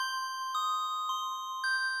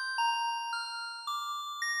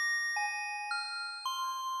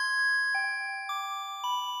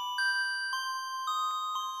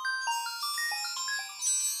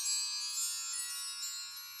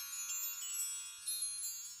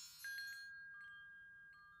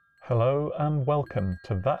Hello and welcome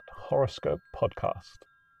to That Horoscope Podcast.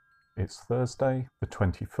 It's Thursday, the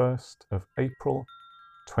 21st of April,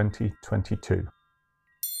 2022.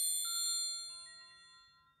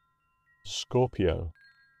 Scorpio,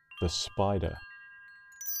 the Spider.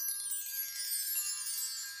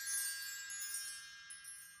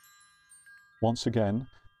 Once again,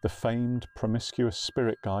 the famed promiscuous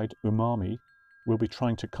spirit guide Umami will be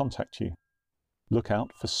trying to contact you. Look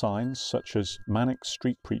out for signs such as manic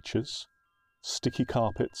street preachers, sticky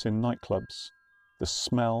carpets in nightclubs, the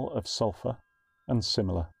smell of sulfur, and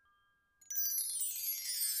similar.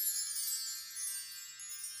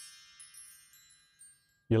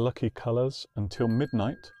 Your lucky colours until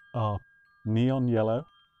midnight are neon yellow,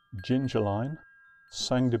 ginger lime,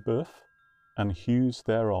 sang de boeuf, and hues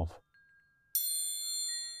thereof.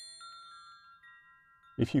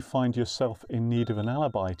 If you find yourself in need of an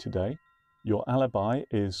alibi today, your alibi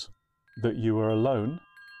is that you are alone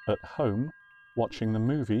at home watching the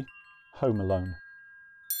movie Home Alone.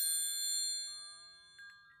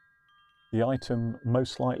 The item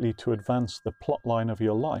most likely to advance the plotline of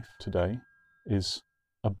your life today is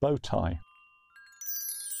a bow tie.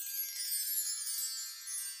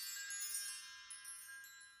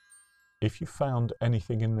 If you found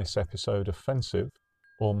anything in this episode offensive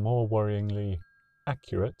or more worryingly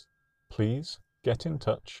accurate, please get in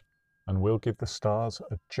touch and we'll give the stars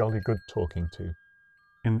a jolly good talking to.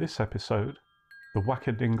 In this episode, the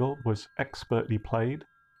Wackadingle was expertly played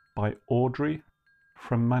by Audrey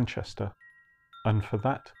from Manchester, and for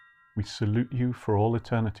that we salute you for all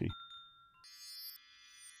eternity.